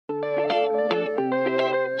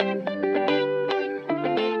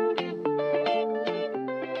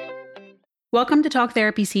Welcome to Talk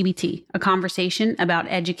Therapy CBT, a conversation about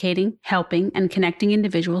educating, helping, and connecting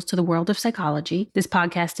individuals to the world of psychology. This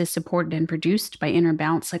podcast is supported and produced by Inner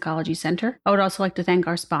Balance Psychology Center. I would also like to thank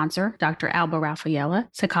our sponsor, Dr. Alba Raffaella,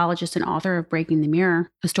 psychologist and author of Breaking the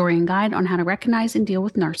Mirror, a story and guide on how to recognize and deal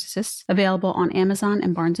with narcissists, available on Amazon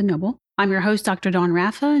and Barnes & Noble. I'm your host, Dr. Dawn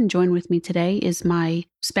Raffa, and joined with me today is my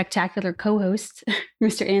spectacular co-host,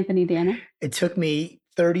 Mr. Anthony Dana. It took me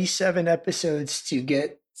 37 episodes to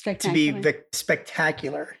get to be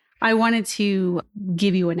spectacular. I wanted to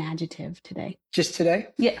give you an adjective today. Just today?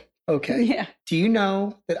 Yeah. Okay. Yeah. Do you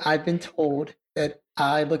know that I've been told that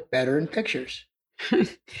I look better in pictures?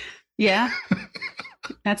 Yeah.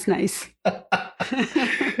 That's nice.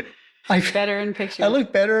 Better in pictures. I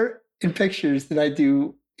look better in pictures than I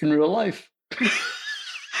do in real life.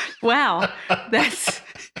 Wow. That's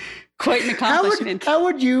quite an accomplishment.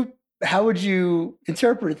 How would you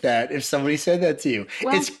interpret that if somebody said that to you?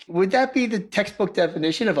 Well, would that be the textbook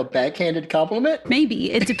definition of a backhanded compliment?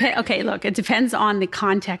 Maybe. It depends. Okay, look, it depends on the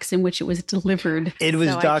context in which it was delivered. It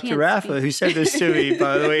was Dr. Raffa who said this to me,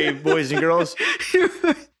 by the way, boys and girls.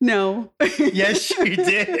 No. Yes, she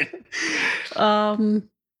did.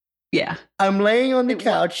 Yeah. I'm laying on the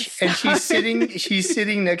couch and she's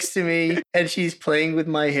sitting next to me and she's playing with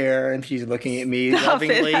my hair and she's looking at me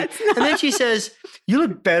lovingly. And then she says, "You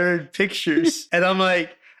look better in pictures." And I'm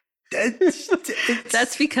like,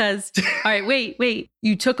 that's because, all right, wait.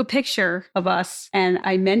 You took a picture of us and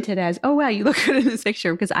I meant it as, "Oh, wow, you look good in this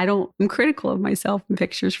picture," because I'm critical of myself in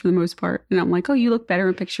pictures for the most part. And I'm like, "Oh, you look better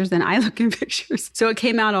in pictures than I look in pictures." So it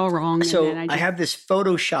came out all wrong. So I have this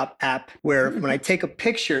Photoshop app where when I take a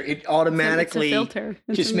picture, it automatically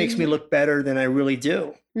just makes me look better than I really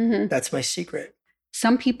do. Mm-hmm. That's my secret.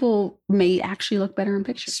 Some people may actually look better in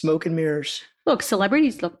pictures. Smoke and mirrors. Look,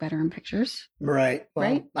 celebrities look better in pictures. Right. Well,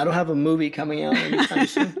 right? I don't have a movie coming out anytime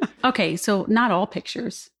soon. Okay, so not all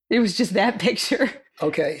pictures. It was just that picture.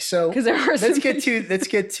 Okay, so let's get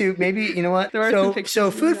to maybe, you know what?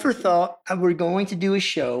 So food for thought, we're going to do a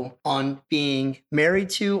show on being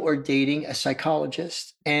married to or dating a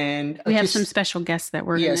psychologist. And we have some special guests that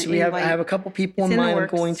we're going to invite. I have a couple people in mind I'm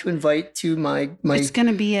going to invite to my It's going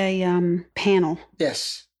to be a panel.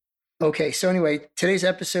 Yes. Okay, so anyway, today's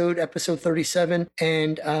episode 37,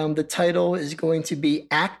 and the title is going to be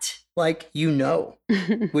Act Like You Know,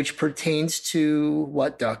 which pertains to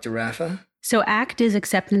what, Dr. Raffa? So ACT is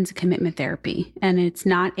acceptance and commitment therapy, and it's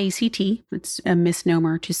not ACT. It's a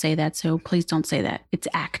misnomer to say that, so please don't say that. It's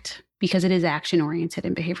ACT, because it is action-oriented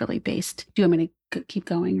and behaviorally based. Do you want me to keep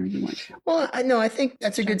going, or do you want to? Well, I think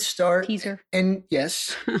that's a good start. Teaser. And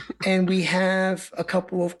yes, and we have a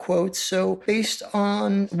couple of quotes. So based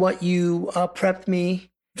on what you prepped me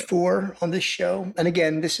for on this show, and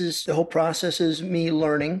again, the whole process is me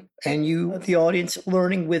learning and you, the audience,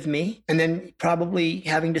 learning with me, and then probably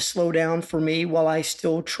having to slow down for me while I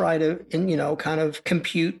still try to, kind of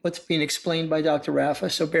compute what's being explained by Dr.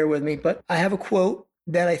 Raffa. So bear with me. But I have a quote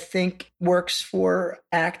that I think works for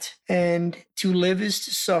ACT. And to live is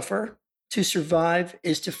to suffer. To survive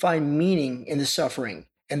is to find meaning in the suffering.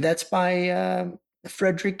 And that's by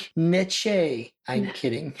Friedrich Nietzsche. I'm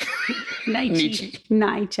kidding. Nietzsche.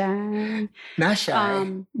 Well,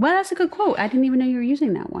 that's a good quote. I didn't even know you were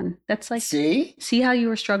using that one. That's like, see how you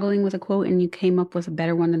were struggling with a quote and you came up with a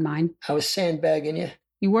better one than mine. I was sandbagging you.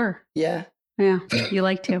 You were. Yeah. Yeah. You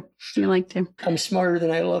like to. I'm smarter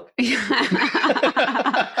than I look.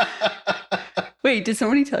 Wait, did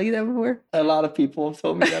somebody tell you that before? A lot of people have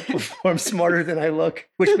told me that before. I'm smarter than I look,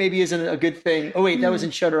 which maybe isn't a good thing. Oh, wait, that was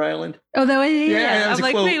in Shutter Island. Oh, that was, yeah. I'm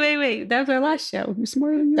like, quote. Wait. That was our last show. You're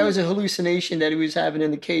smarter than you look. That was a hallucination that he was having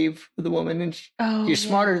in the cave with the woman. And you're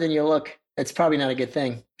smarter than you look. That's probably not a good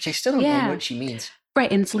thing. Which I still don't know what she means. Right,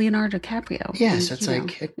 and it's Leonardo DiCaprio. Yeah, so it's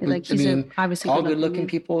obviously all good-looking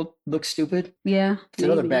people look stupid. Yeah. It's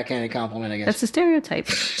another backhanded compliment, I guess. That's a stereotype.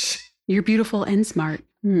 You're beautiful and smart.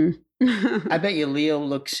 I bet you Leo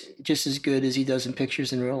looks just as good as he does in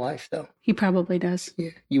pictures in real life, though. He probably does.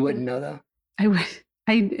 Yeah, you wouldn't know, though. I would.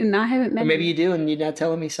 I haven't met him. Maybe you do, and you're not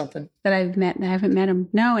telling me something. That I haven't met him.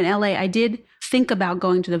 No, in LA, I did think about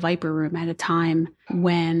going to the Viper Room at a time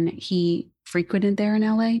when he frequented there in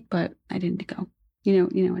LA, but I didn't go. You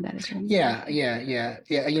know what that is, right? Yeah.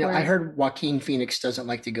 I heard Joaquin Phoenix doesn't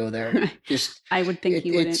like to go there. Just I would think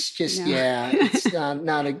he wouldn't. It's just it's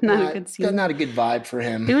not a good scene. Not a good vibe for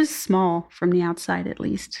him. It was small from the outside, at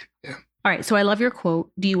least. Yeah. All right. So I love your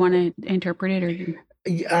quote. Do you want to interpret it,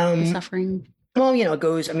 or suffering? Well, it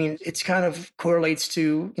goes. I mean, it's kind of correlates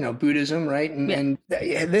to Buddhism, right? And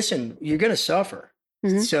listen, you're going to suffer.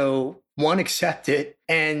 Mm-hmm. So one, accept it,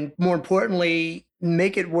 and more importantly,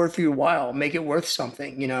 make it worth your while, make it worth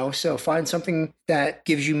something, So find something that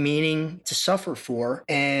gives you meaning to suffer for,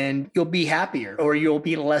 and you'll be happier, or you'll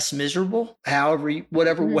be less miserable,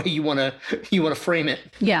 whatever way you want to frame it.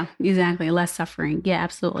 Yeah, exactly. Less suffering. Yeah,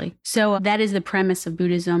 absolutely. So that is the premise of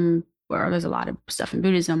Buddhism. Or there's a lot of stuff in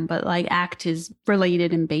Buddhism, but like ACT is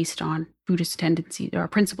related and based on Buddhist tendencies or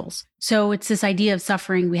principles. So it's this idea of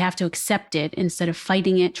suffering. We have to accept it instead of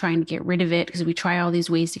fighting it, trying to get rid of it, because we try all these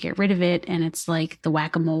ways to get rid of it. And it's like the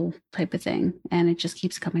whack-a-mole type of thing. And it just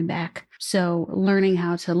keeps coming back. So learning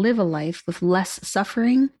how to live a life with less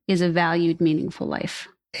suffering is a valued, meaningful life.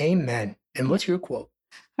 Amen. And what's your quote?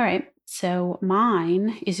 All right. So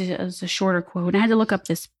mine is a shorter quote. And I had to look up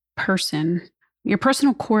this person. Your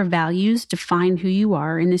personal core values define who you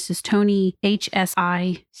are. And this is Tony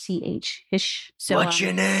H-S-I-C-H. Hish. So, what's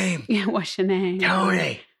your name? Yeah, what's your name?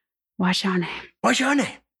 Tony. What's your name? What's your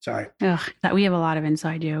name? Sorry. Ugh, that we have a lot of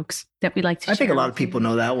inside jokes that we like to share. I think a lot of people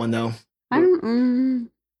know that one, though.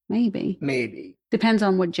 Maybe. Maybe. Depends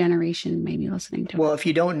on what generation may be listening to. Well, if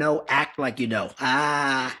you don't know, act like you know.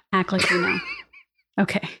 Act like you know.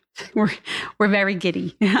 Okay. We're very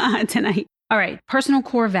giddy tonight. All right. Personal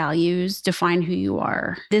core values define who you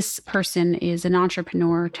are. This person is an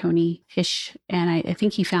entrepreneur, Tony Hish, and I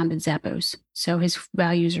think he founded Zappos. So his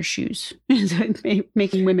values are shoes.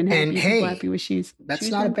 Making women happy, and hey, happy with shoes. That's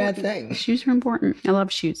shoes not a bad thing. Shoes are important. I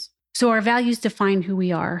love shoes. So our values define who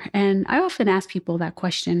we are. And I often ask people that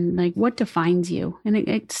question, like, what defines you? And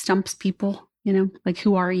it stumps people, like,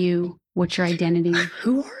 who are you? What's your identity?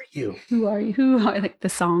 Who are you? Who are you? Who are, like the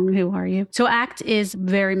song, Who Are You? So ACT is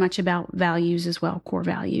very much about values as well, core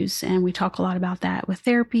values. And we talk a lot about that with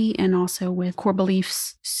therapy and also with core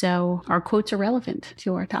beliefs. So our quotes are relevant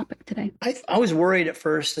to our topic today. I was worried at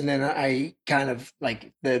first, and then I kind of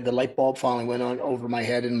like the light bulb finally went on over my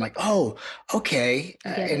head, and I'm like, oh, okay.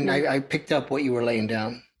 I picked up what you were laying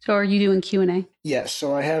down. So are you doing Q&A? Yes.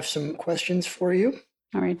 So I have some questions for you.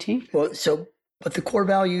 All right, T. Well, but the core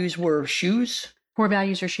values were shoes? Core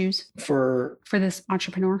values are shoes? For this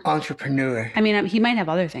entrepreneur? Entrepreneur. I mean, he might have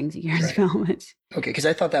other things he cares about. Okay, because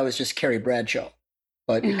I thought that was just Carrie Bradshaw,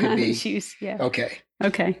 but it could be. Shoes, yeah. Okay.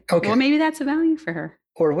 Well, maybe that's a value for her.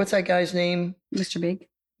 Or what's that guy's name? Mr. Big?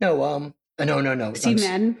 No, no. Steve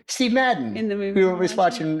Madden? Steve Madden. In the movie. We were always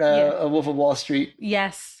watching A Wolf of Wall Street.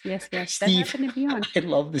 Yes. Steve, that happened to be on. I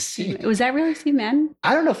love the scene. Was that really Steve Madden?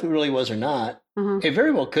 I don't know if it really was or not. It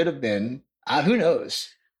very well could have been. Who knows?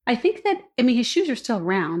 I think that, his shoes are still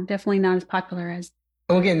around. Definitely not as popular as.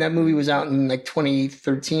 Oh, again, that movie was out in like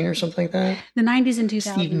 2013 or something like that. The 90s and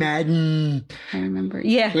 2000s. Steve Madden. I remember.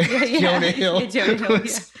 Yeah. Jonah Hill. Jonah Hill,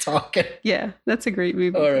 talking. Yeah, that's a great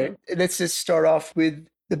movie. All right. Let's just start off with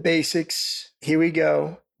the basics. Here we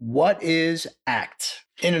go. What is ACT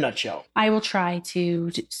in a nutshell? I will try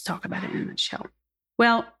to just talk about it in a nutshell.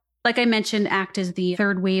 Well, like I mentioned, ACT is the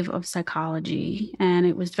third wave of psychology, and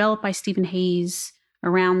it was developed by Stephen Hayes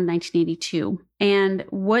around 1982. And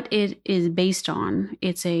what it is based on,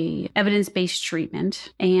 it's a evidence-based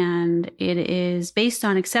treatment, and it is based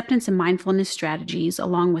on acceptance and mindfulness strategies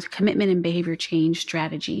along with commitment and behavior change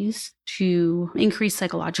strategies to increase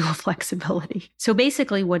psychological flexibility. So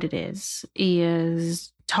basically what it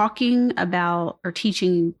is talking about or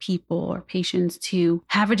teaching people or patients to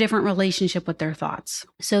have a different relationship with their thoughts.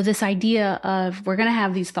 So this idea of we're going to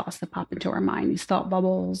have these thoughts that pop into our mind, these thought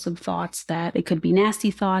bubbles of thoughts that it could be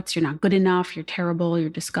nasty thoughts. You're not good enough. You're terrible. You're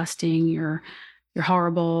disgusting. You're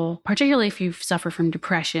horrible, particularly if you suffer from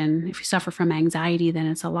depression. If you suffer from anxiety, then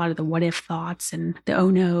it's a lot of the what if thoughts and the oh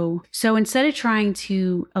no. So instead of trying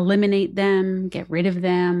to eliminate them, get rid of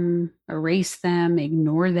them, erase them,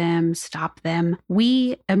 ignore them, stop them,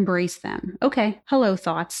 we embrace them. Okay, hello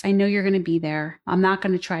thoughts. I know you're going to be there. I'm not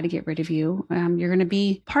going to try to get rid of you. You're going to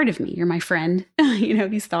be part of me. You're my friend.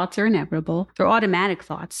 These thoughts are inevitable. They're automatic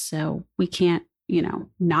thoughts, so we can't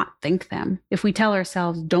not think them. If we tell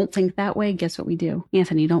ourselves, don't think that way, guess what we do?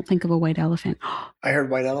 Anthony, don't think of a white elephant. I heard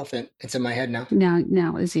white elephant. It's in my head now.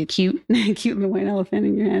 Now, is it cute? Cute the white elephant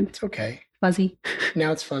in your head? It's okay. Fuzzy.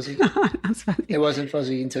 Now it's fuzzy. It's fuzzy. It wasn't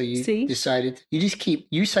fuzzy until you decided.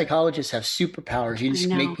 You psychologists have superpowers. You just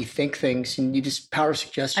make me think things, and you just power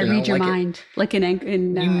suggestion. I read your mind. Like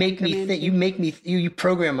in you make me think. You make me. You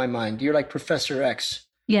program my mind. You're like Professor X.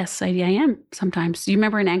 Yes, I am sometimes. Do you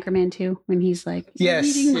remember in Anchorman 2 when he's like,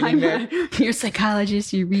 yes, you're a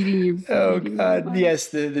psychologist, you're reading your. Oh, God. Yes,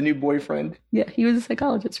 the new boyfriend. Yeah, he was a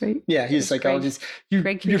psychologist, right? Yeah, he's a psychologist.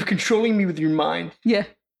 You're controlling me with your mind. Yeah.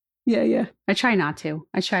 Yeah. I try not to.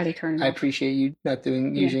 I try to turn it I off. appreciate you not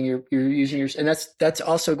using your and that's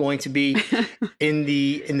also going to be in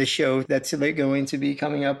the show that's going to be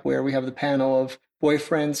coming up, where we have the panel of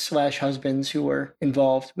boyfriends / husbands who are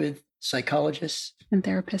involved with psychologists and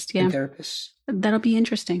therapists. Yeah. and therapists. That'll be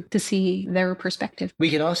interesting to see their perspective. We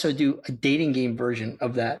can also do a dating game version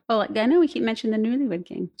of that. Well, I know we keep mentioning the newlywed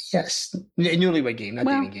game. Yes. Newlywed game, not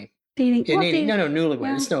dating game. Dating. Yeah, Well, dating. No, newlyweds.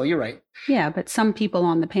 well- No, you're right. Yeah, but some people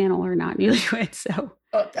on the panel are not newlyweds, so.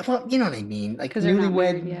 Well, you know what I mean. Like 'Cause they're not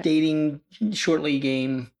married newlywed yet. dating shortly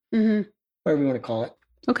game, Mm-hmm. whatever you want to call it.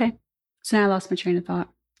 Okay. So now I lost my train of thought.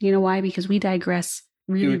 You know why? Because we digress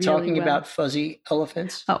really, You were really talking well. about fuzzy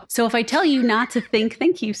elephants. Oh, so if I tell you not to think,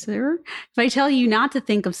 thank you, sir. If I tell you not to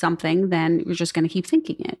think of something, then you're just going to keep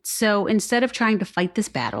thinking it. So instead of trying to fight this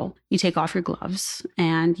battle, you take off your gloves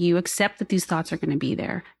and you accept that these thoughts are going to be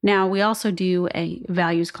there. Now, we also do a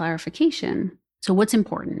values clarification. So what's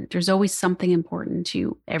important? There's always something important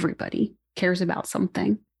to everybody, cares about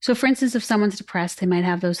something. So for instance, if someone's depressed, they might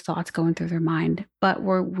have those thoughts going through their mind, but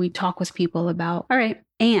we talk with people about, all right,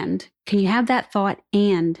 and can you have that thought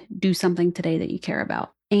and do something today that you care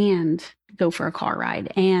about, and go for a car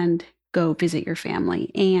ride, and go visit your family,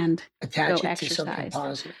 and Attach go it to something exercise.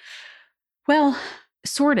 positive. Well,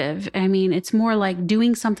 sort of. I mean, it's more like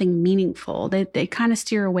doing something meaningful. They kind of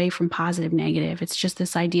steer away from positive, negative. It's just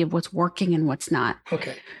this idea of what's working and what's not.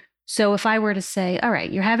 Okay. So if I were to say, all right,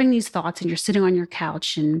 you're having these thoughts and you're sitting on your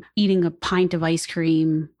couch and eating a pint of ice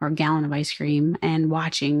cream or a gallon of ice cream and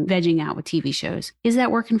vegging out with TV shows, is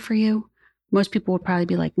that working for you? Most people would probably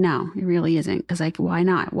be like, no, it really isn't. Because like, why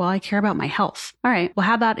not? Well, I care about my health. All right. Well,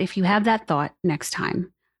 how about if you have that thought next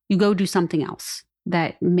time, you go do something else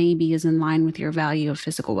that maybe is in line with your value of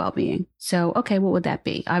physical well-being. So, okay, what would that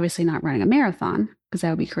be? Obviously not running a marathon, because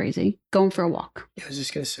that would be crazy. Going for a walk. I was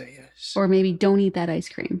just going to say yes. Or maybe don't eat that ice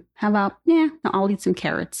cream. How about, no, I'll eat some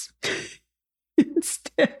carrots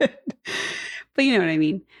instead. But you know what I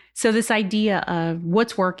mean? So this idea of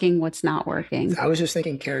what's working, what's not working. I was just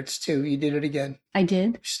thinking carrots too. You did it again. I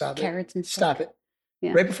did. Stop it. Carrots and Stop it.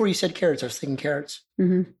 Yeah. Right before you said carrots, I was thinking carrots.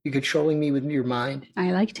 Mm-hmm. You're controlling me with your mind.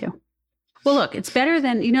 I like to. Well, look, it's better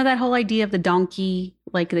than, that whole idea of the donkey,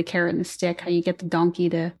 like the carrot and the stick, how you get the donkey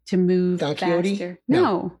to move Don faster. Quixote?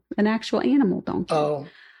 No, an actual animal donkey. Oh,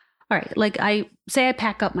 All right. Like I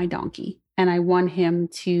pack up my donkey and I want him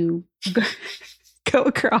to go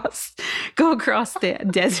across the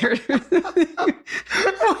desert.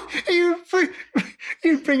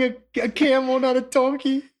 you bring a camel, not a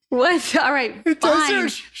donkey. What? All right, fine.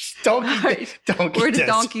 Donkey. All right. Donkey. Where do desert.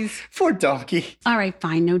 donkeys? For donkey. All right,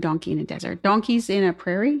 fine. No donkey in a desert. Donkeys in a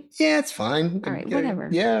prairie? Yeah, it's fine. All right, whatever.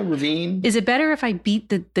 Yeah, ravine. Is it better if I beat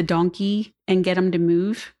the donkey and get him to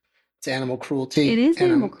move? It's animal cruelty. It is and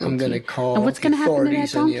animal I'm cruelty. going to call And what's going to happen to that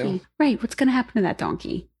authorities on you. donkey? Right. What's going to happen to that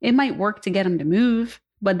donkey? It might work to get him to move,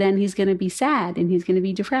 but then he's going to be sad and he's going to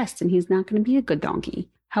be depressed and he's not going to be a good donkey.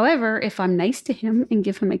 However, if I'm nice to him and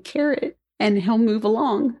give him a carrot and he'll move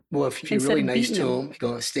along. Well, if you're Instead really of nice beating to him, you're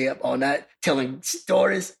going to stay up all night telling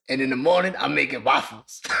stories, and in the morning, I'm making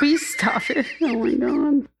waffles. Please stop it. Oh my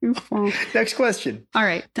God. You're fine. Next question. All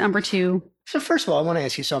right. Number 2. So first of all, I want to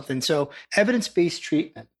ask you something. So evidence-based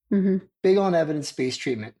treatment. Mm-hmm. Big on evidence-based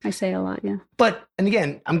treatment. I say a lot, yeah. But, and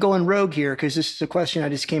again, I'm going rogue here because this is a question I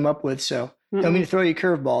just came up with. So don't mean to throw you a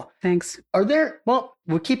curveball. Thanks.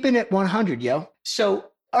 We're keeping it 100, yo. So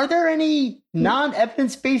are there any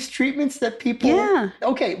non-evidence-based treatments that people... Yeah.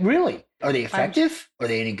 Okay, really? Are they effective? Are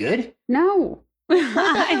they any good? No.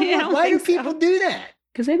 Why do people do that?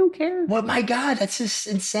 Because they don't care. Well, my God, that's just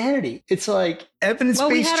insanity. It's like evidence-based Well,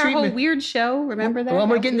 we had treatment. our whole weird show. Remember that? Well, I'm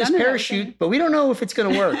going to get in this None of that was parachute, but we don't know if it's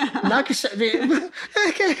going to work. I'm not gonna,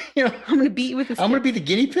 okay, I'm going to beat you with a I'm going to be the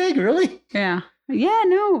guinea pig, really? Yeah. Yeah,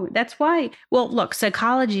 no, that's why. Well, look,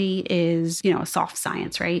 psychology is, a soft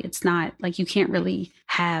science, right? It's not like you can't really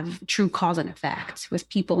have true cause and effect with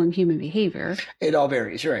people and human behavior. It all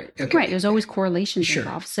varies, right? Okay. Right. There's always correlations Sure.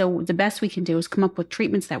 involved. So the best we can do is come up with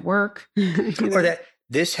treatments that work. Or that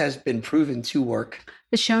this has been proven to work.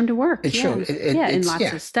 It's shown to work. It's yeah. shown. In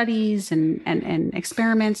lots of studies and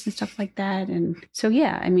experiments and stuff like that. And so,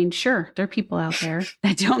 yeah, I mean, sure, there are people out there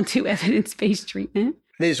that don't do evidence-based treatment.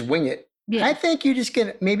 They just wing it. Yeah. I think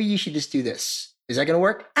maybe you should just do this. Is that going to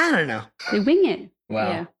work? I don't know. They wing it. Wow.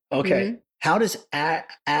 Yeah. Okay. Mhm. How does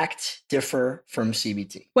ACT differ from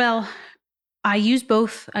CBT? Well, I use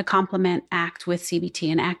both a complement ACT with CBT,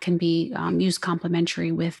 and ACT can be used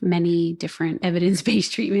complementary with many different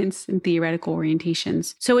evidence-based treatments and theoretical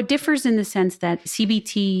orientations. So it differs in the sense that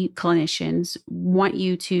CBT clinicians want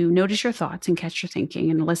you to notice your thoughts and catch your thinking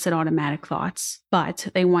and elicit automatic thoughts, but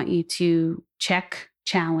they want you to check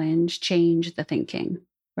challenge, change the thinking,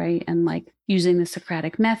 right? And like using the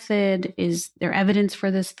Socratic method, is there evidence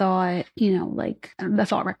for this thought? Like the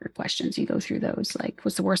thought record questions, you go through those, like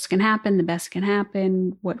what's the worst can happen, the best can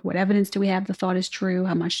happen, what evidence do we have the thought is true,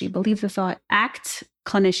 how much do you believe the thought? ACT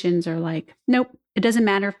clinicians are like, nope, it doesn't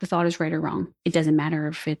matter if the thought is right or wrong. It doesn't matter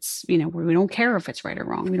if it's, we don't care if it's right or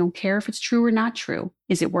wrong. We don't care if it's true or not true.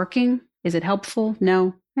 Is it working? Is it helpful?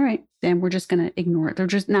 No. All right, then we're just going to ignore it. They're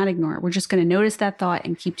just not ignore it. We're just going to notice that thought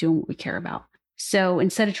and keep doing what we care about. So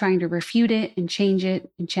instead of trying to refute it and change it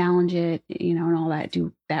and challenge it, and all that,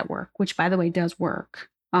 do that work, which by the way does work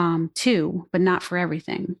too, but not for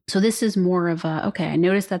everything. So this is more of okay, I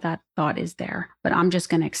noticed that thought is there, but I'm just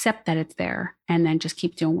going to accept that it's there and then just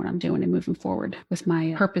keep doing what I'm doing and moving forward with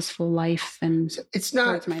my purposeful life. And so it's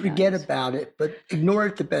not forget about it, but ignore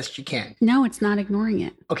it the best you can. No, it's not ignoring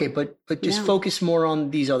it. Okay, but just focus more on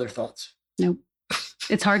these other thoughts. Nope.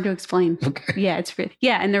 It's hard to explain. Okay.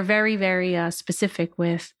 Yeah, and they're very, very specific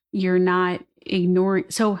with you're not ignoring.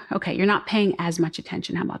 So, okay, you're not paying as much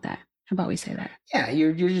attention. How about that? How about we say that? Yeah,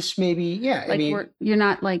 you're just maybe, Like you're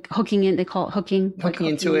not like hooking in. They call it hooking. Hooking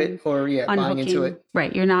into it or buying into it.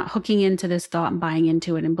 Right. You're not hooking into this thought and buying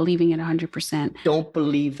into it and believing it 100%. Don't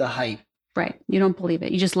believe the hype. Right. You don't believe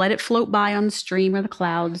it. You just let it float by on the stream or the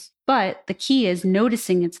clouds. But the key is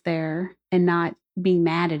noticing it's there and not being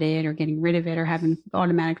mad at it or getting rid of it or having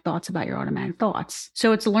automatic thoughts about your automatic thoughts.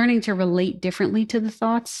 So it's learning to relate differently to the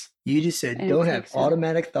thoughts. You just said don't have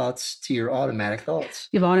automatic thoughts to your automatic thoughts.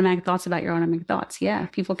 You have automatic thoughts about your automatic thoughts. Yeah,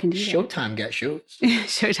 people can do that. Showtime got shows.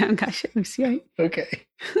 Showtime got shows, yeah. Okay.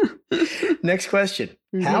 Next question.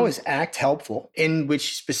 Mm-hmm. How is ACT helpful? In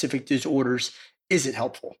which specific disorders is it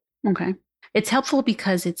helpful? Okay. It's helpful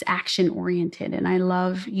because it's action oriented. And I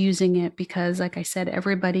love using it because, like I said,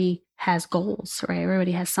 everybody has goals, right?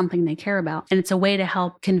 Everybody has something they care about. And it's a way to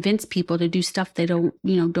help convince people to do stuff they don't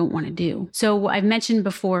want to do. So I've mentioned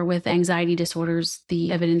before with anxiety disorders,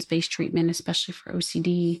 the evidence-based treatment, especially for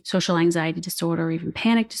OCD, social anxiety disorder, or even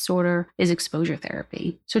panic disorder, is exposure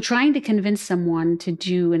therapy. So trying to convince someone to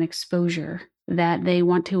do an exposure that they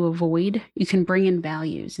want to avoid, you can bring in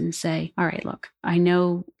values and say, all right, look, I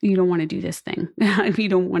know you don't want to do this thing. You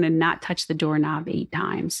don't want to not touch the doorknob 8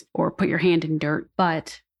 times or put your hand in dirt.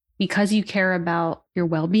 But because you care about your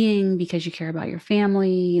well-being, because you care about your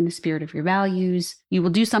family in the spirit of your values, you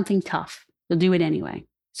will do something tough. You'll do it anyway.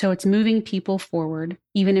 So it's moving people forward,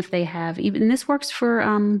 even if they have, and this works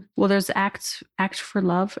for, there's ACT for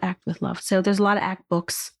Love, Act with Love. So there's a lot of ACT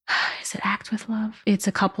books. Is it Act with Love? It's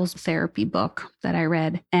a couples therapy book that I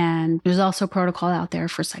read. And there's also a protocol out there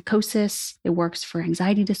for psychosis. It works for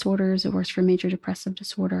anxiety disorders. It works for major depressive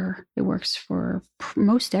disorder. It works for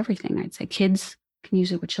most everything, I'd say. Kids can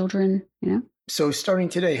use it with children, So starting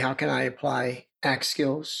today, how can I apply ACT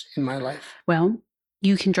skills in my life? Well,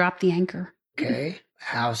 you can drop the anchor. Okay.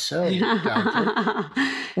 How so, doctor?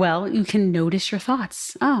 Well, you can notice your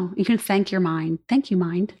thoughts. Oh, you can thank your mind. Thank you,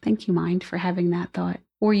 mind. Thank you, mind, for having that thought.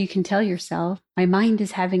 Or you can tell yourself, my mind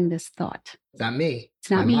is having this thought. It's not me. It's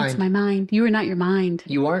not me. Mind. It's my mind. You are not your mind.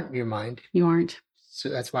 You aren't your mind. You aren't. So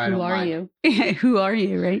that's why I don't mind. Who are you? Who are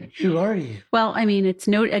you, right? Who are you? Well, I mean, it's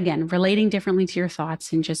again, relating differently to your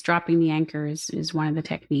thoughts and just dropping the anchor is one of the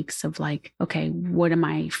techniques of like, okay, what am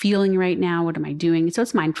I feeling right now? What am I doing? So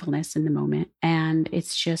it's mindfulness in the moment. And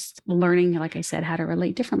it's just learning, like I said, how to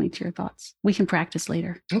relate differently to your thoughts. We can practice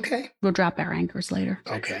later. Okay. We'll drop our anchors later.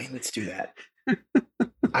 Okay, let's do that.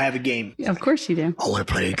 I have a game. Of course you do. I want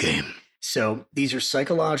to play a game. So these are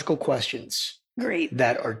psychological questions. Great.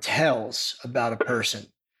 That are tells about a person.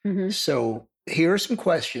 Mm-hmm. So here are some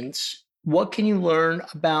questions. What can you learn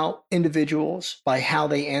about individuals by how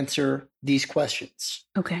they answer these questions?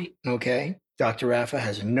 Okay. Okay. Dr. Rafa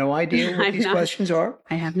has no idea what these questions are.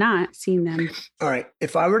 I have not seen them. All right.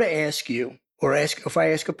 If I were to ask you, if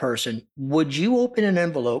I ask a person, would you open an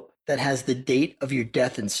envelope that has the date of your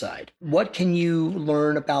death inside? What can you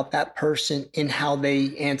learn about that person in how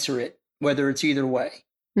they answer it, whether it's either way?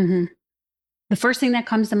 Mm-hmm. The first thing that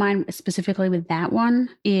comes to mind specifically with that one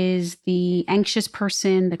is the anxious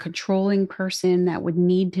person, the controlling person that would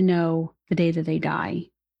need to know the day that they die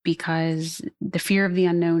because the fear of the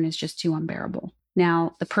unknown is just too unbearable.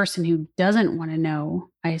 Now, the person who doesn't want to know,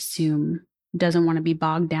 I assume, doesn't want to be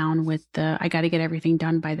bogged down with I got to get everything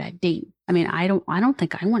done by that date. I mean, I don't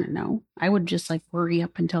think I want to know. I would just like worry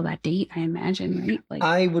up until that date, I imagine, right? Like,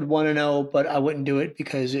 I would want to know, but I wouldn't do it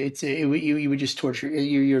because you would just torture.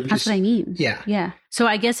 That's what I mean. Yeah. Yeah. So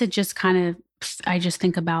I guess it just kind of, I just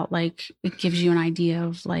think about like, it gives you an idea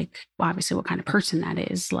of like, obviously what kind of person that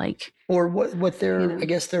is like. Or what their, I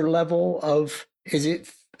guess their level of, is it,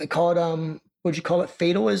 I call it, would you call it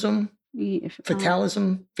fatalism?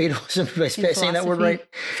 Fatalism, fatalism, am I saying that word right?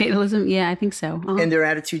 Fatalism, yeah, I think so. And their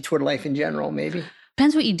attitude toward life in general, maybe.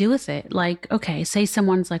 Depends what you do with it. Like, okay, say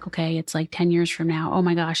someone's like, okay, it's like 10 years from now. Oh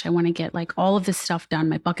my gosh, I want to get like all of this stuff done,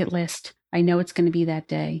 my bucket list. I know it's going to be that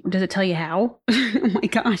day. Does it tell you how? Oh my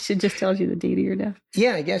gosh, it just tells you the date of your death.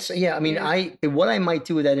 Yeah, I guess. Yeah, I mean, what I might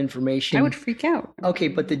do with that information. I would freak out. Okay,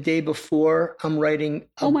 but the day before, I'm writing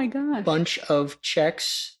oh my gosh, bunch of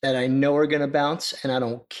checks that I know are going to bounce, and I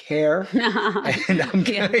don't care. And I'm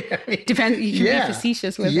depends. You can be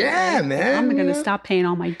facetious with it. Yeah, right? Man. I'm going to stop paying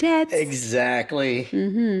all my debts. Exactly.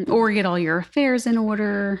 Mm-hmm. Or get all your affairs in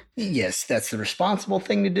order. Yes, that's the responsible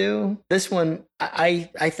thing to do. This one, I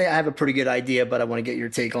think I have a pretty good idea, but I want to get your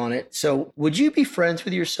take on it. So, would you be friends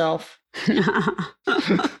with yourself?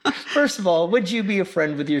 First of all, would you be a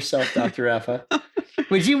friend with yourself, Dr. Afa?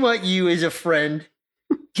 Would you want you as a friend?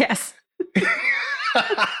 Yes.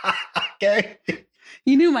 Okay.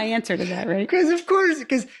 You knew my answer to that, right? Because of course,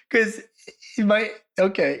 because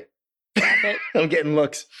okay. I'm getting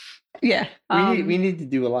looks. Yeah. We need to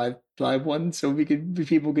do a live one so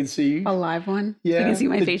people can see a live one. Yeah, you can see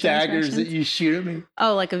my the facial daggers that you shoot at me.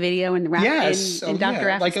 Oh, like a video in Dr.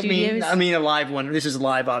 Afa Studios. I mean a live one. This is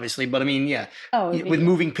live, obviously, but I mean, yeah. Oh, with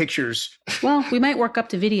moving pictures. Well, we might work up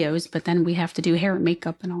to videos, but then we have to do hair and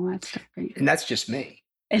makeup and all that stuff, right? And that's just me.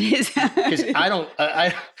 It is because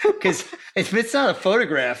because if it's not a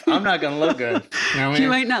photograph, I'm not going to look good. You know what I mean? You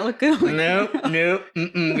might not look good. Nope.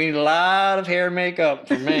 We need a lot of hair and makeup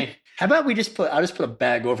for me. How about I'll just put a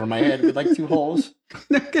bag over my head with like 2 holes.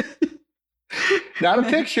 Not a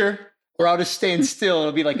picture, or I'll just stand still.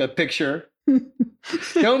 It'll be like a picture.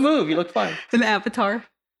 Don't move. You look fine. An avatar.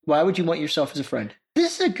 Why would you want yourself as a friend?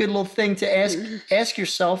 This is a good little thing to ask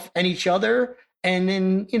yourself and each other, and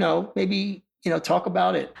then maybe. Talk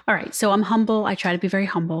about it. All right. So I'm humble. I try to be very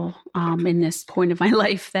humble in this point of my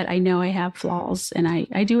life that I know I have flaws, and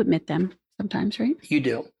I do admit them sometimes, right? You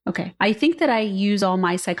do. Okay. I think that I use all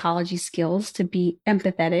my psychology skills to be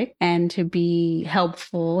empathetic and to be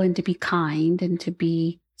helpful and to be kind and to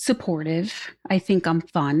be supportive. I think I'm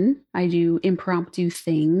fun. I do impromptu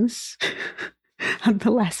things. At the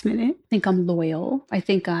last minute. I think I'm loyal. I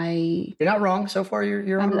think You're not wrong so far.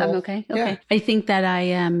 You're on I'm okay. Okay. Yeah. I think that I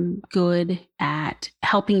am good at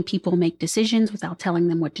helping people make decisions without telling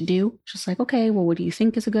them what to do. Just like, okay, well, what do you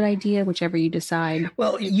think is a good idea? Whichever you decide.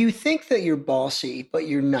 Well, you think that you're bossy, but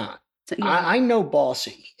you're not. So, yeah. I know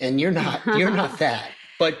bossy, and you're not. You're not that.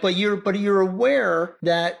 But you're aware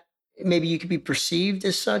that maybe you could be perceived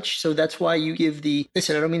as such. So that's why you give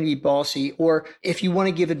listen, I don't mean to be bossy. Or if you want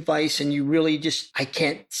to give advice and you really I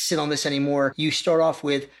can't sit on this anymore, you start off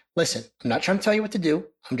with, listen, I'm not trying to tell you what to do.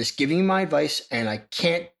 I'm just giving you my advice, and I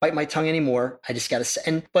can't bite my tongue anymore. I just got to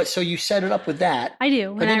say, but so you set it up with that. I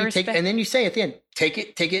do. And then you say at the end, take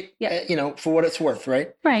it, yeah. For what it's worth,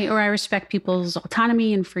 right? Right. Or I respect people's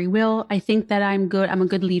autonomy and free will. I think that I'm good. I'm a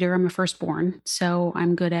good leader. I'm a firstborn. So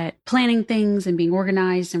I'm good at planning things and being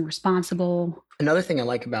organized and responsible. Another thing I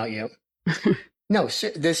like about you. And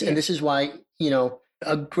this is why,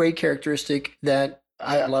 a great characteristic that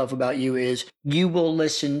I love about you is you will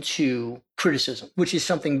listen to criticism, which is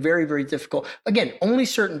something very, very difficult. Again, only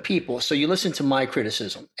certain people. So you listen to my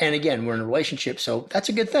criticism. And again, we're in a relationship, so that's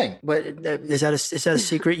a good thing. But is that a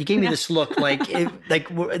secret? You gave me this look like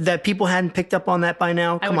that people hadn't picked up on that by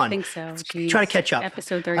now. Come on. I think so. Jeez. Try to catch up.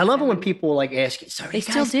 Episode 37. I love it when people like ask you, so they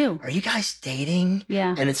still do. Are you guys dating?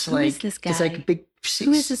 Yeah. And it's Who is this guy? It's like a big.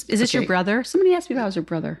 Who is this? Is this your brother? Somebody asked me if I was your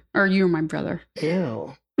brother, or you were my brother.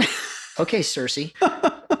 Ew. Okay, Cersei.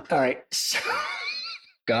 All right. So,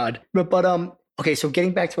 God. But okay, so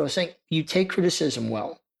getting back to what I was saying, you take criticism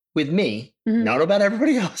well. With me, not about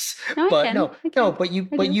everybody else. No, but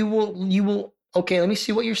you will okay, let me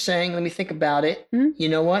see what you're saying. Let me think about it. Mm-hmm. You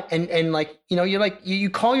know what? And you're like you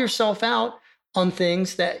call yourself out on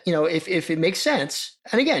things that, if it makes sense.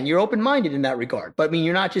 And again, you're open-minded in that regard. But I mean,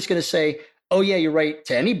 you're not just going to say, oh yeah, you're right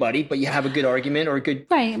to anybody, but you have a good argument or a good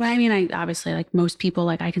right. But I mean, I obviously, like most people,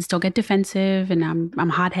 like I can still get defensive, and I'm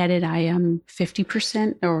hot-headed. I am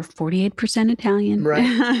 50% or 48% Italian,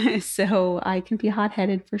 right? So I can be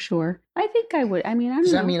hot-headed for sure. I think I would. I mean, I don't know.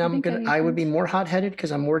 Does that mean I would be more hot-headed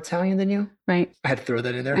because I'm more Italian than you? Right. I had to throw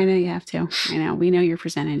that in there. I know you have to. I know. We know your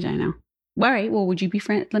percentage. I know. All right. Well, would you be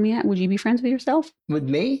friends? Would you be friends with yourself? With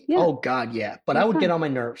me? Yeah. Oh God, yeah. But I would get on my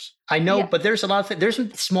nerves. I know, but there's a lot of there's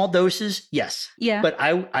some small doses, yes. Yeah. But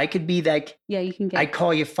I could be like, yeah, you can get. I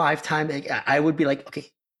call you 5 times. I would be like, okay,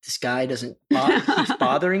 this guy keeps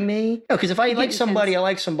bothering me. No, because if I like somebody, I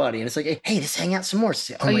like somebody, and it's like, hey, let's hang out some more.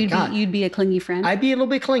 Oh my God, you'd be a clingy friend. I'd be a little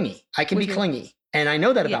bit clingy. I can be clingy, and I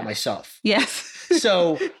know that about myself. Yes.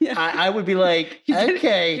 So Yeah. I would be like,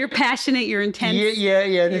 okay. You're passionate, you're intense. Yeah.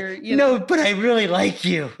 You No, but I really like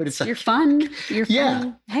you. But it's like, You're fun. You're Yeah.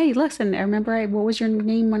 funny. Hey, listen, I remember what was your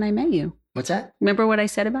name when I met you? what's that? Remember what I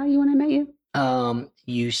said about you when I met you?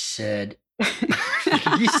 You said,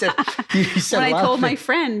 you said When a I lot told of my things.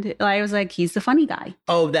 friend, I was like, he's the funny guy.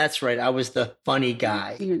 Oh, that's right. I was the funny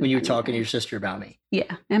guy You're the when you were funny talking guy. to your sister about me.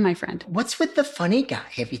 Yeah, and my friend. What's with the funny guy?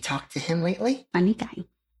 Have you talked to him lately? Funny guy.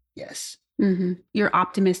 Yes. You're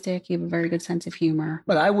optimistic. You have a very good sense of humor.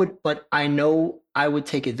 But I know I would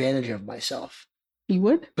take advantage of myself You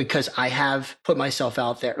would? because I have put myself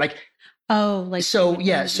out there. Like, Oh, like So, you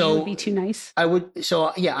yeah, would so- be too nice. I would,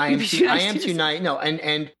 so yeah, I You'd am be too, too I nice am to too yourself. nice. No,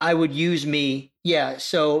 and I would use me. Yeah.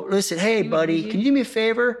 So listen, hey You would buddy, use you? can you do me a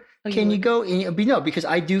favor? Oh, you Can you would. go? And no, because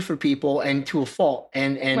I do for people and to a fault,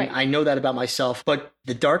 and Right. I know that about myself. But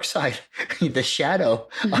the dark side, the shadow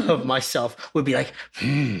of myself would be like,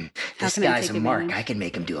 this can I guy's take a mark. advantage? I can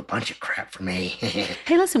make him do a bunch of crap for me.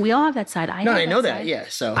 Hey, listen, we all have that side. I No, have I know that. side. Yeah.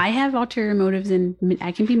 So I have ulterior motives and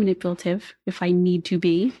I can be manipulative if I need to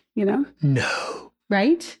be, no.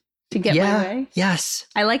 right? To get Yeah. my way. Yes.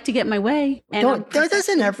 I like to get my way. And I'm Doesn't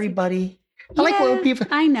persistent. everybody? I like Yeah, when people.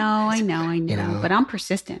 I know. You know. But I'm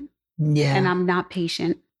persistent Yeah. and I'm not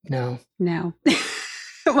patient. no. No.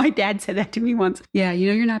 My dad said that to me once. Yeah,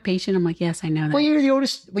 you're not patient. I'm like, yes, I know that. Well, you're the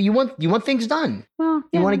oldest. Well, you want things done. Well, You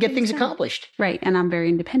yeah, want to I get think things so. accomplished. Right. And I'm very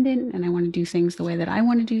independent and I want to do things the way that I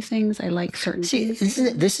want to do things. I like certain See, things.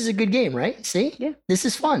 this is a good game, right? See? Yeah. This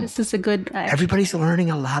is fun. This is a good. Everybody's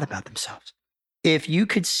learning a lot about themselves. If you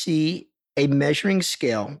could see a measuring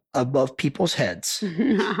scale above people's heads,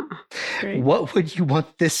 Great. what would you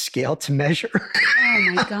want this scale to measure?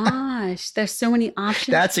 Oh my gosh. There's so many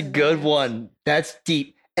options. That's a for good that. one. That's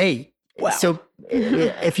deep. Hey, Wow. so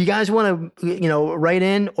if you guys want to, write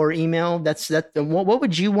in or email, what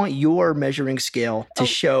would you want your measuring scale to Oh.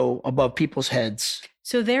 show above people's heads?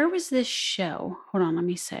 So there was this show. Hold on, let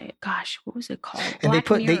me say. Gosh, what was it called? And Black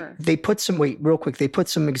Mirror. they put some real quick. They put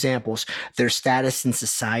some examples: their status in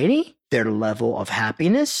society, their level of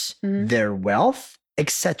happiness, Mhm. their wealth,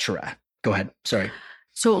 etc. Go ahead. Sorry.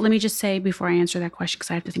 So let me just say before I answer that question,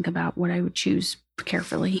 because I have to think about what I would choose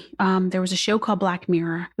carefully. There was a show called Black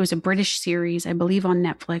Mirror. It was a British series, I believe, on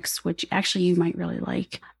Netflix, which actually you might really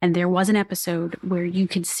like. And there was an episode where you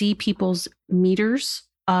could see people's meters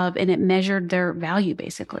and it measured their value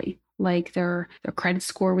basically. Like their credit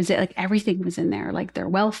score was it, like everything was in there, like their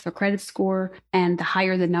wealth, their credit score, and the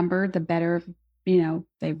higher the number, the better,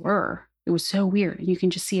 they were. It was so weird. And you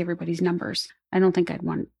can just see everybody's numbers. I don't think I'd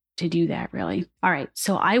want to do that really. All right.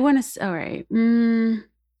 So I want to, all right.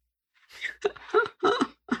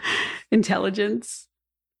 Intelligence,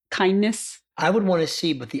 kindness. I would want to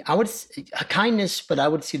see, kindness, but I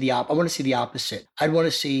would see I want to see the opposite. I'd want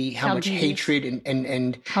to see how much devious. hatred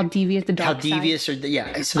and How devious the how dark devious or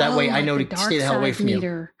so that way I know to stay the hell away from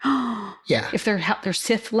you. Yeah. If they're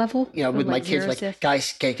Sith level, With my like kids, zero like, Sith.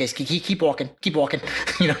 guys, keep walking,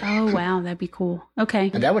 Oh wow, that'd be cool.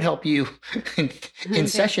 Okay. And that would help you in Okay.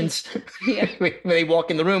 sessions Yeah. when they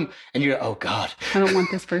walk in the room and you're, oh God, I don't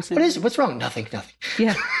want this person. what's wrong? Nothing.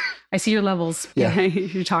 Yeah. I see your levels. Yeah.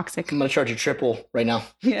 You're toxic. I'm going to charge you triple right now.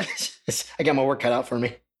 Yeah. I got my work cut out for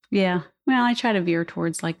me. Yeah. Well, I try to veer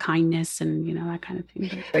towards like kindness and that kind of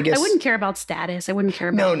thing. I guess. I wouldn't care about status. I wouldn't care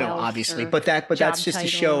about No, wealth obviously. or But that's job just to title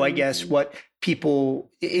show, or I guess, anything. what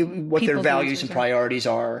what their People's values answers and are. priorities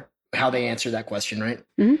are, how they answer that question, right?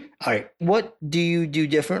 Mhm. All right. What do you do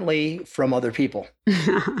differently from other people?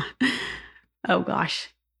 Oh gosh.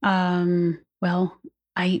 Well,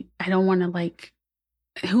 I don't want to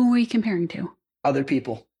who are you comparing to? Other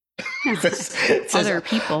people. It says, Other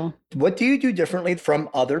people. what do you do differently from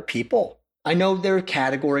other people? I know there are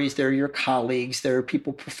categories. There are your colleagues. There are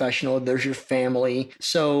people professional. There's your family.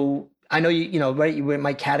 So I know right? You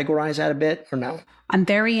might categorize that a bit or no? I'm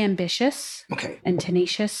very ambitious Okay. and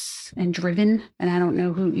tenacious and driven. And I don't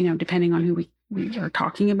know who, depending on who we are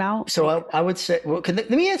talking about. So I would say, let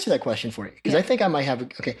me answer that question for you because Yeah. I think I might have.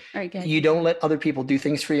 Okay. All right, good. You don't let other people do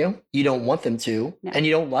things for you. You don't want them to, No. and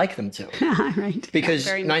you don't like them to. Right. Because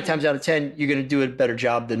Yeah, very 9 much. times out of 10, you're going to do a better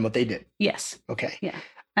job than what they did. Yes. Okay. Yeah.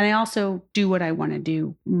 And I also do what I want to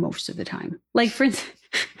do most of the time. Like, for instance,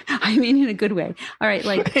 I mean, in a good way. All right.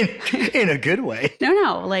 Like, in a good way.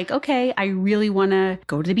 no. Like, okay, I really want to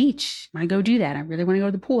go to the beach. I want to go do that. I really want to go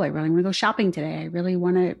to the pool. I really want to go shopping today. I really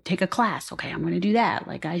want to take a class. Okay, I'm going to do that.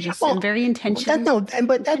 Like, I just am very intentional.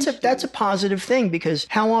 But that's a positive thing, because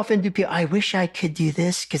how often do people, I wish I could do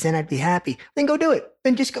this because then I'd be happy. Then go do it.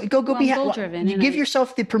 Then just go be happy. You give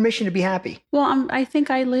yourself the permission to be happy. Well, I think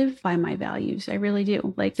I live by my values. I really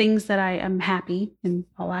do. Like, things that I am happy in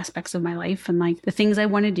all aspects of my life, and like the things I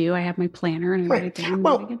want to do, I have my planner and I write it down.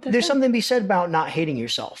 Well, there's something to be said about not hating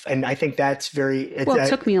yourself. And I think that's it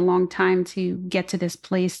took me a long time to get to this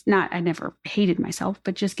place. I never hated myself,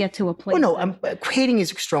 but just get to a place. Well, no, hating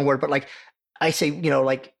is a strong word, but like I say,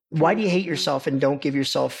 like, why do you hate yourself and don't give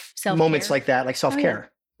yourself self-care? Moments like that, like self-care? Oh, yeah.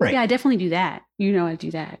 Right. Yeah, I definitely do that. I do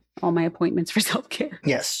that. All my appointments for self-care.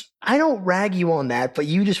 Yes. I don't rag you on that, but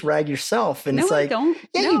you just rag yourself. And it's like, I don't.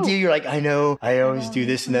 Yeah, you do. You're like, I know, I always do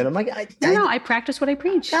this and that. I'm like, I practice what I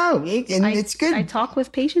preach. No, and it's good. I talk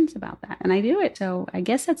with patients about that and I do it. So I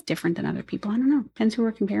guess that's different than other people. I don't know. Depends who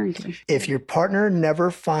we're comparing to. If your partner never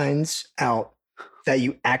finds out that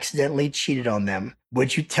you accidentally cheated on them,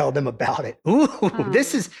 would you tell them about it? Ooh,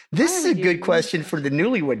 this is a good question for the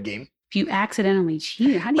newlywed game. If you accidentally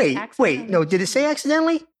cheated, how do you accidentally? Wait, no, did it say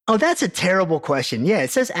accidentally? Oh, that's a terrible question. Yeah, it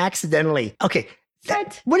says accidentally. Okay.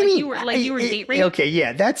 What do you mean? You were date raped? Okay,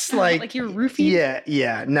 yeah, that's like you were roofied?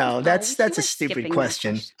 Yeah. No, that's a stupid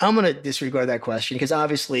question. I'm going to disregard that question because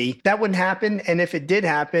obviously that wouldn't happen. And if it did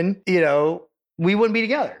happen, we wouldn't be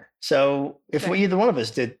together. So if either one of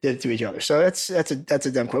us did it to each other. So that's a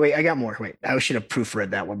dumb question. Wait, I got more. Wait, I should have proofread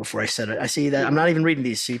that one before I said it. I see that. I'm not even reading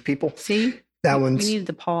these. See, people? See? That one's... We needed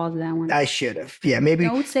to pause that one. I should have. Yeah, maybe...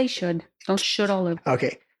 Don't say should. Don't should all over.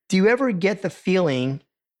 Okay. Do you ever get the feeling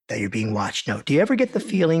that you're being watched? No. Do you ever get the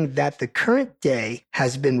feeling that the current day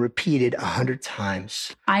has been repeated 100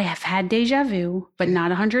 times? I have had deja vu, but not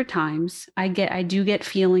 100 times. I do get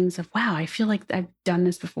feelings of, wow, I feel like I've done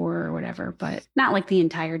this before or whatever, but not like the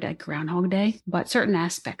entire day, Groundhog Day, but certain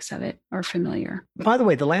aspects of it are familiar. By the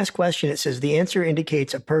way, the last question, it says the answer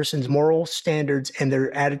indicates a person's moral standards and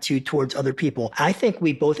their attitude towards other people. I think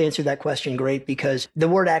we both answered that question great because the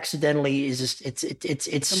word accidentally is just, it's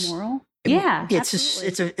the moral? Yeah,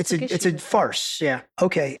 it's a farce. Yeah.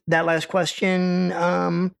 Okay. That last question,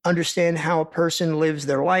 understand how a person lives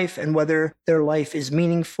their life and whether their life is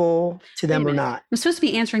meaningful to them or not. I'm supposed to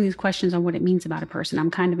be answering these questions on what it means about a person.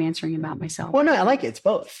 I'm kind of answering about myself. Well, no, I like it. It's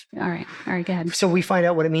both. All right. Go ahead. So we find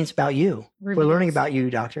out what it means about you. We're learning about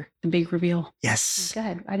you, doctor. The big reveal. Yes. Go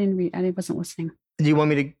ahead. I wasn't listening. Do you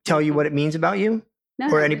want me to tell you what it means about you?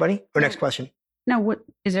 No. Or anybody? Or next question? No. What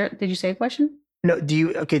is there? Did you say a question? No, the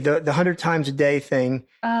 100 times a day thing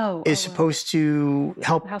is supposed to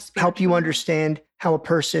help you understand how a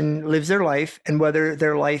person lives their life and whether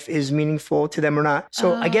their life is meaningful to them or not.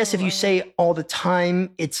 So I guess if you say all the time,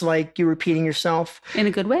 it's like you're repeating yourself. In a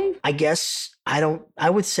good way? I guess I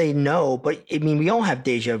would say no, but I mean, we all have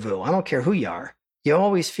deja vu. I don't care who you are. You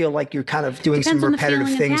always feel like you're kind of doing some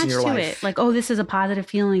repetitive things in your life. Like, oh, this is a positive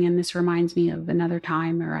feeling and this reminds me of another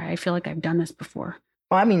time, or I feel like I've done this before.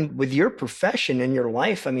 Well, I mean, with your profession and your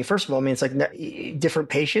life, I mean, first of all, I mean, it's like different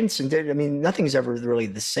patients and I mean, nothing's ever really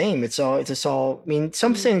the same. It's all, I mean,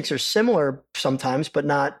 some things are similar sometimes, but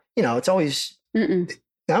not, it's always,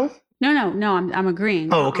 No? No, I'm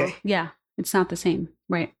agreeing. Oh, okay. Yeah. It's not the same,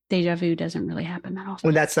 right? Deja vu doesn't really happen that often.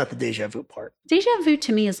 Well, that's not the deja vu part. Deja vu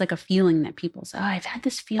to me is like a feeling that people say, oh, I've had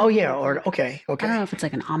this feeling. Oh, yeah. Or, okay. I don't know if it's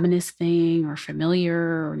like an ominous thing or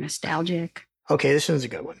familiar or nostalgic. Okay. This one's a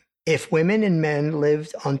good one. If women and men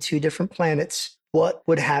lived on two different planets, what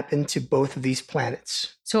would happen to both of these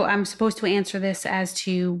planets? So I'm supposed to answer this as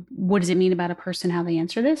to what does it mean about a person, how they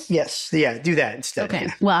answer this? Yes. Yeah. Do that instead. Okay.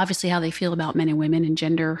 Yeah. Well, obviously how they feel about men and women and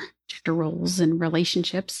gender roles and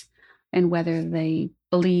relationships and whether they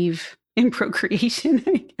believe in procreation,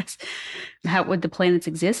 I guess. How would the planets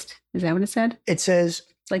exist? Is that what it said? It says...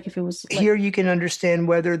 Like if it was here, you can understand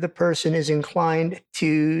whether the person is inclined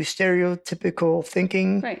to stereotypical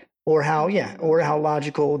thinking, right? Or how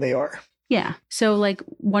logical they are. Yeah. So like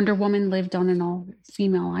Wonder Woman lived on an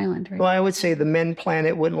all-female island, right? Well, I would say the men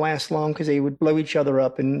planet wouldn't last long because they would blow each other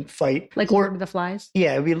up and fight. Like Lord of the Flies?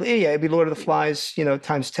 Yeah, it'd be Lord of the Flies,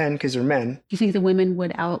 times 10 because they're men. Do you think the women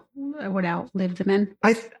would outlive the men?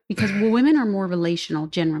 Because women are more relational,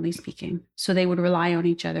 generally speaking. So they would rely on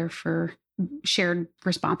each other for shared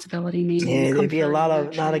responsibility, maybe. Yeah, there'd be a lot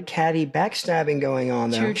of catty backstabbing going on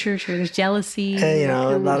there. True. There's jealousy.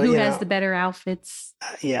 Who has the better outfits?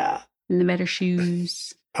 Yeah. And the better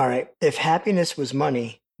shoes. All right. If happiness was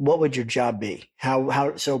money, what would your job be?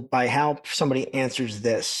 So by how somebody answers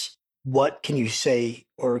this, what can you say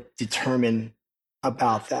or determine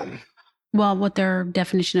about them? Well, what their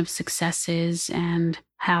definition of success is and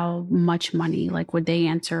how much money, like would they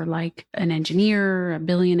answer like an engineer, a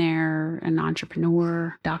billionaire, an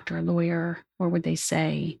entrepreneur, doctor, a lawyer, or would they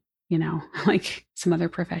say, you know, like some other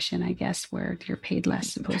profession, I guess, where you're paid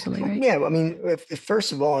less supposedly, right? Yeah, I mean, if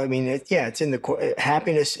first of all, I mean, it's in the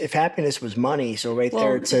happiness. If happiness was money, so right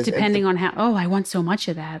there it says depending on how. Oh, I want so much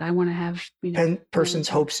of that. I want to have, you know, and person's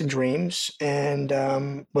hopes and dreams and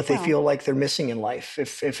what they feel like they're missing in life,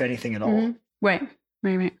 if anything at all. Mm-hmm.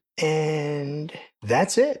 Right. And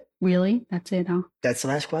that's it. Really? That's it, huh? That's the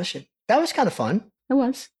last question. That was kind of fun. It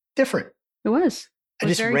was different. It was. I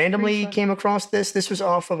just randomly came across this. This was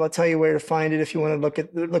off of, I'll tell you where to find it if you want to look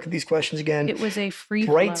at these questions again. It was a free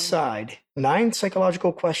Bright Side, 9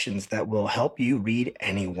 psychological questions that will help you read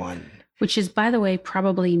anyone. Which is, by the way,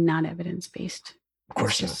 probably not evidence-based. Of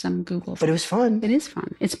course it's just some Google. But it was fun. It is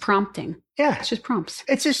fun. It's prompting. Yeah. It's just prompts.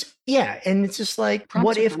 It's just, yeah. And it's just like, prompts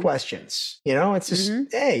what if questions? You know, it's just,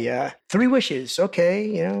 hey, 3 wishes. Okay.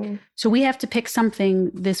 You know. So we have to pick something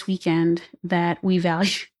this weekend that we value.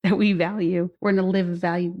 We're going to live a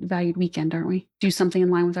valued weekend, aren't we? Do something in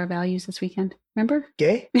line with our values this weekend. Remember?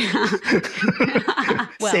 Gay?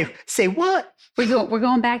 Well, say what? We're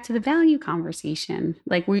going back to the value conversation.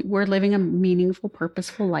 Like we're living a meaningful,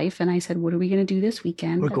 purposeful life. And I said, what are we going to do this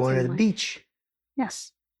weekend? We're going to the beach.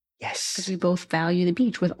 Yes. Yes. Because we both value the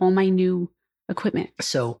beach with all my new equipment.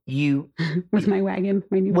 So you... with my wagon,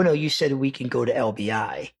 my new... Well, no, you said we can go to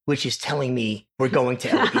LBI, which is telling me we're going to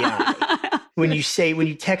LBI. When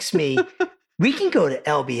you text me, we can go to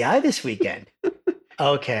LBI this weekend.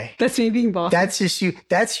 Okay. That's me being bossy. That's just you.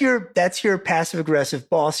 That's your passive aggressive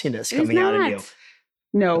bossiness coming out of you.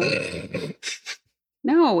 No.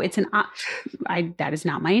 No, it's that is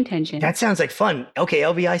not my intention. That sounds like fun. Okay,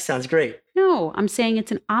 LBI sounds great. No, I'm saying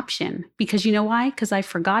it's an option because you know why? Because I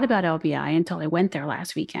forgot about LBI until I went there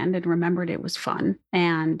last weekend and remembered it was fun.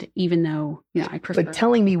 And even though, you know, I prefer. But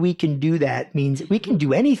telling me we can do that means we can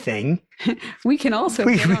do anything. We can also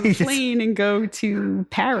get on a plane and go to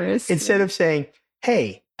Paris. Instead of saying,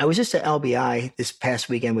 hey, I was just at LBI this past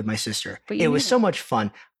weekend with my sister. It was so much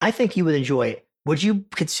fun. I think you would enjoy it. Would you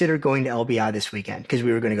consider going to LBI this weekend? Because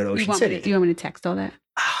we were going to go to Ocean City. Do you want me to text all that?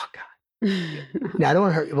 Oh, God. No, I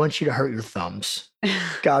don't want you to hurt your thumbs.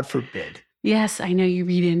 God forbid. Yes, I know you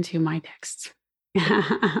read into my texts.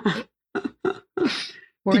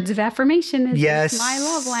 Words of affirmation is my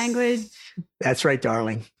love language. That's right,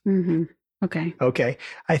 darling. Mm-hmm. Okay.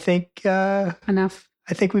 I think... enough.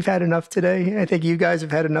 I think we've had enough today. I think you guys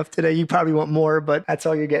have had enough today. You probably want more, but that's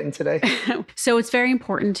all you're getting today. So it's very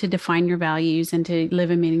important to define your values and to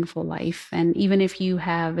live a meaningful life. And even if you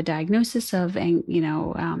have a diagnosis of, a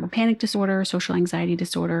panic disorder, social anxiety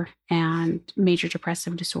disorder, and major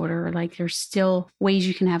depressive disorder, like there's still ways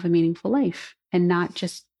you can have a meaningful life and not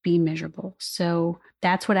just be miserable. So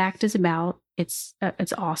that's what ACT is about. It's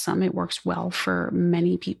awesome. It works well for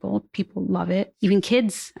many people. People love it. Even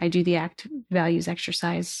kids, I do the ACT values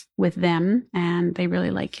exercise with them and they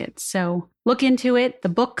really like it. So look into it. The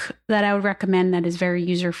book that I would recommend that is very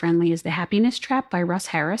user-friendly is The Happiness Trap by Russ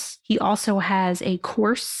Harris. He also has a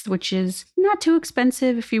course, which is not too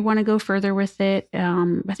expensive if you want to go further with it.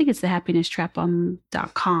 I think it's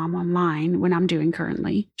thehappinesstrap.com online, when I'm doing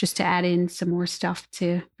currently, just to add in some more stuff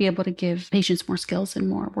to be able to give patients more skills and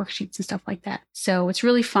more worksheets and stuff like that. So it's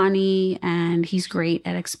really funny and he's great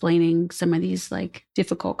at explaining some of these like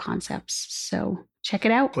difficult concepts. So check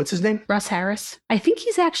it out. What's his name? Russ Harris. I think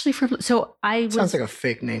he's actually from, sounds like a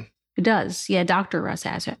fake name. It does. Yeah. Dr. Russ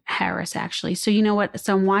Harris, actually. So you know what?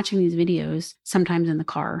 So I'm watching these videos sometimes in the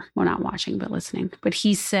car. Well, not watching, but listening. But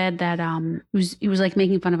he said that he was like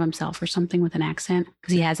making fun of himself or something with an accent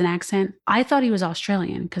because he has an accent. I thought he was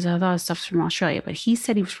Australian because I thought his stuff's from Australia, but he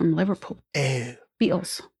said he was from Liverpool. Oh.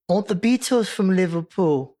 Beatles. Aren't the Beatles from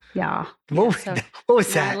Liverpool? Yeah. What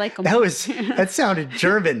was that? I like them. That sounded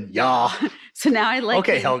German. Yeah. So now I like him.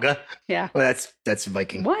 Okay, him. Helga. Yeah. Well, that's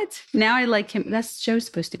Viking. What? Now I like him. That show's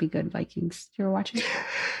supposed to be good, Vikings. Did you ever watch it?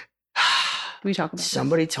 We talk about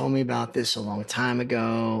Somebody told me about this a long time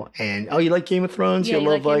ago. And you like Game of Thrones? Yeah, you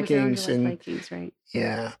love like Vikings. you like Vikings, right?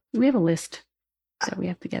 Yeah. We have a list that we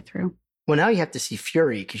have to get through. Well, now you have to see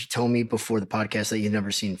Fury because you told me before the podcast that you'd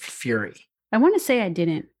never seen Fury. I want to say I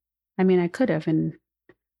didn't. I mean, I could have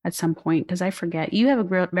at some point because I forget. You have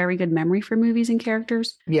a very good memory for movies and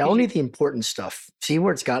characters. Yeah, only the important stuff. See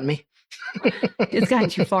where it's gotten me? It's gotten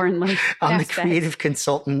you far in life. I'm the creative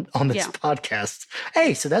consultant on this podcast.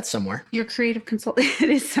 Hey, so that's somewhere. Your creative consultant. It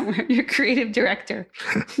is somewhere. Your creative director.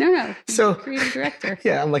 No. So creative director.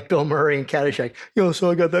 Yeah, I'm like Bill Murray in Caddyshack. So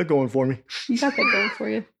I got that going for me. You got that going for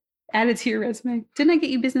you. Add it to your resume. Didn't I get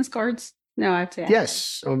you business cards? No, I have to add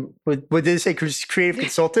Yes. What did it say? Creative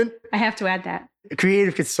consultant? that. I have to add that.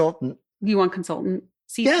 Creative consultant. You want consultant?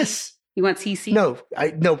 CC? Yes. You want CC? No,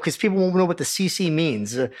 because people won't know what the CC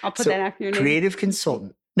means. I'll put that after your name. Creative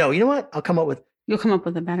consultant. No, you know what? I'll come up with You'll come up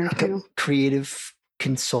with a better title. creative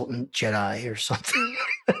consultant Jedi or something.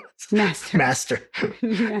 Master.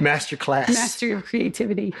 Yeah. Master class. Mastery of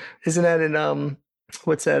creativity. Isn't that in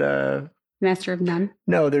what's that? Master of none.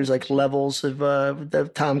 No, there's like levels of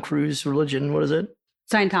the Tom Cruise religion. What is it?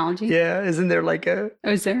 Scientology. Yeah, isn't there like a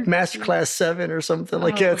is there Master Class 7 or something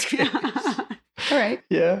like that? All right.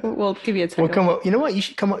 Yeah. We'll give you a title. We'll come up. You know what? You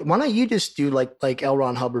should come up. Why don't you just do like L.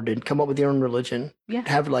 Ron Hubbard did? Come up with your own religion. Yeah.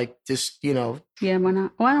 Have like just Yeah, why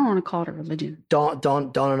not? Well, I don't want to call it a religion.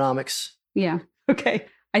 Dawnonomics. Yeah. Okay.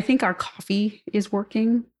 I think our coffee is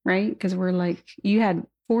working, right? Because we're like, you had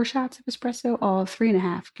 4 shots of espresso,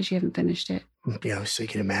 3.5 because you haven't finished it. Yeah, so you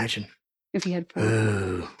can imagine. If you had 4.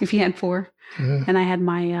 Ooh. If you had 4. Mhm. And I had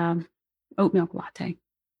my oat milk latte,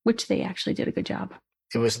 which they actually did a good job.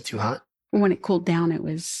 It wasn't too hot. When it cooled down, it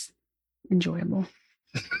was enjoyable.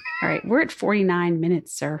 All right. We're at 49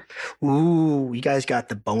 minutes, sir. Ooh, you guys got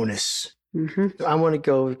the bonus. Mm-hmm. I want to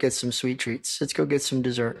go get some sweet treats. Let's go get some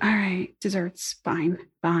dessert. All right. Desserts. Fine.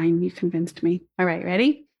 Fine. You convinced me. All right.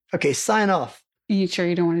 Ready? Okay, sign off. Are you sure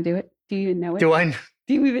you don't want to do it? Do you even know it? Do I?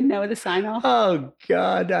 Do you even know the sign off? Oh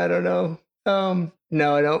God, I don't know. No,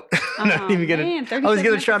 I don't. I'm not even gonna. Man, I was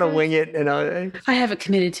gonna try to episodes. wing it, and I have it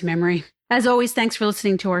committed to memory. As always, thanks for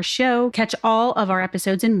listening to our show. Catch all of our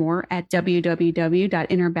episodes and more at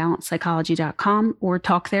www.innerbalancepsychology.com or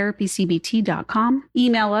talktherapycbt.com.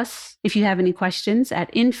 Email us if you have any questions at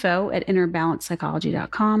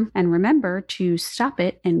info@innerbalancepsychology.com. And remember to stop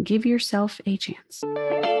it and give yourself a chance.